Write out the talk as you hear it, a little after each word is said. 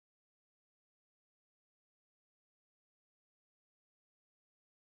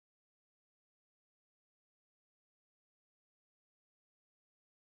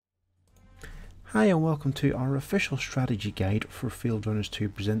Hi and welcome to our official strategy guide for Fieldrunners 2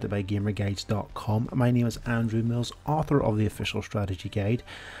 presented by GamerGuides.com. My name is Andrew Mills, author of the official strategy guide,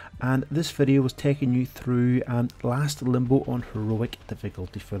 and this video was taking you through Last Limbo on heroic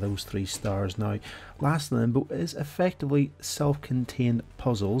difficulty for those 3 stars. Now, Last Limbo is effectively self-contained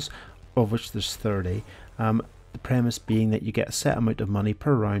puzzles, of which there's 30. The premise being that you get a set amount of money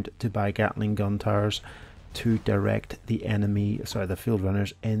per round to buy Gatling gun towers to direct the field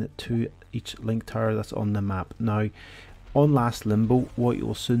runners into each link tower that's on the map. Now, on Last Limbo, what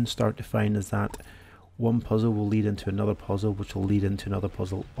you'll soon start to find is that one puzzle will lead into another puzzle, which will lead into another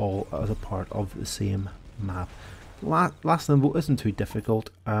puzzle, all as a part of the same map. Last Limbo isn't too difficult,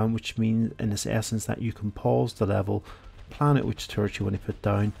 which means in its essence that you can pause the level, plan out which turret you want to put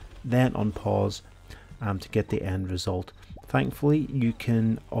down, then unpause to get the end result. Thankfully, you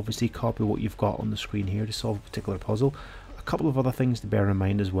can obviously copy what you've got on the screen here to solve a particular puzzle. A couple of other things to bear in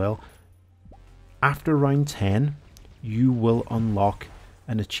mind as well. After round 10, you will unlock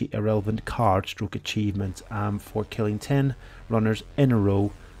a relevant card stroke achievement for killing 10 runners in a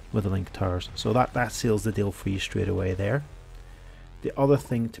row with the link towers. So that seals the deal for you straight away there. The other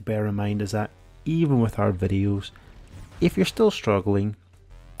thing to bear in mind is that even with our videos, if you're still struggling,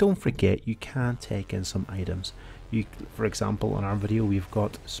 don't forget you can take in some items. For example, on our video we've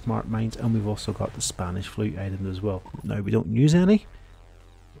got smart mines and we've also got the Spanish flute item as well. Now, we don't use any,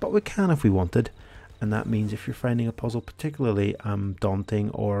 but we can if we wanted, and that means if you're finding a puzzle particularly daunting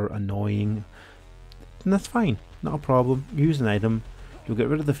or annoying, then that's fine, not a problem. Use an item, you'll get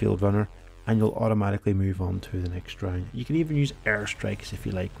rid of the field runner, and you'll automatically move on to the next round. You can even use air strikes if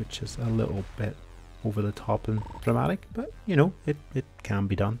you like, which is a little bit over the top and dramatic, but you know, it can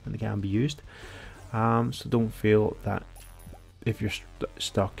be done and it can be used. So don't feel that if you're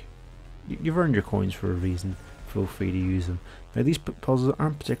stuck, you've earned your coins for a reason. Feel free to use them. Now, these puzzles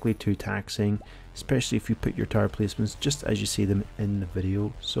aren't particularly too taxing, especially if you put your tower placements just as you see them in the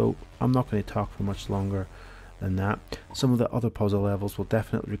video, so I'm not going to talk for much longer than that. Some of the other puzzle levels will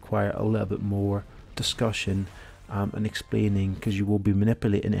definitely require a little bit more discussion and explaining, because you will be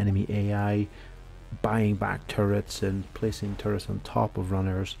manipulating enemy AI, buying back turrets and placing turrets on top of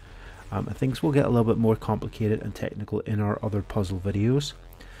runners. And things will get a little bit more complicated and technical in our other puzzle videos.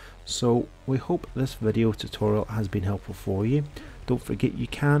 So we hope this video tutorial has been helpful for you. Don't forget you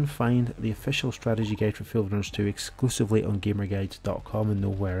can find the official strategy guide for Fieldrunners 2 exclusively on GamerGuides.com and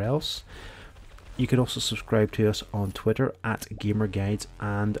nowhere else. You can also subscribe to us on Twitter at GamerGuides,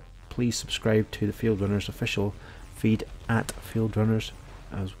 and please subscribe to the Fieldrunners official feed at Fieldrunners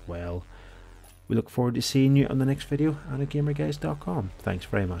as well. We look forward to seeing you on the next video and at GamerGuides.com. Thanks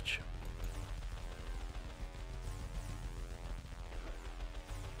very much.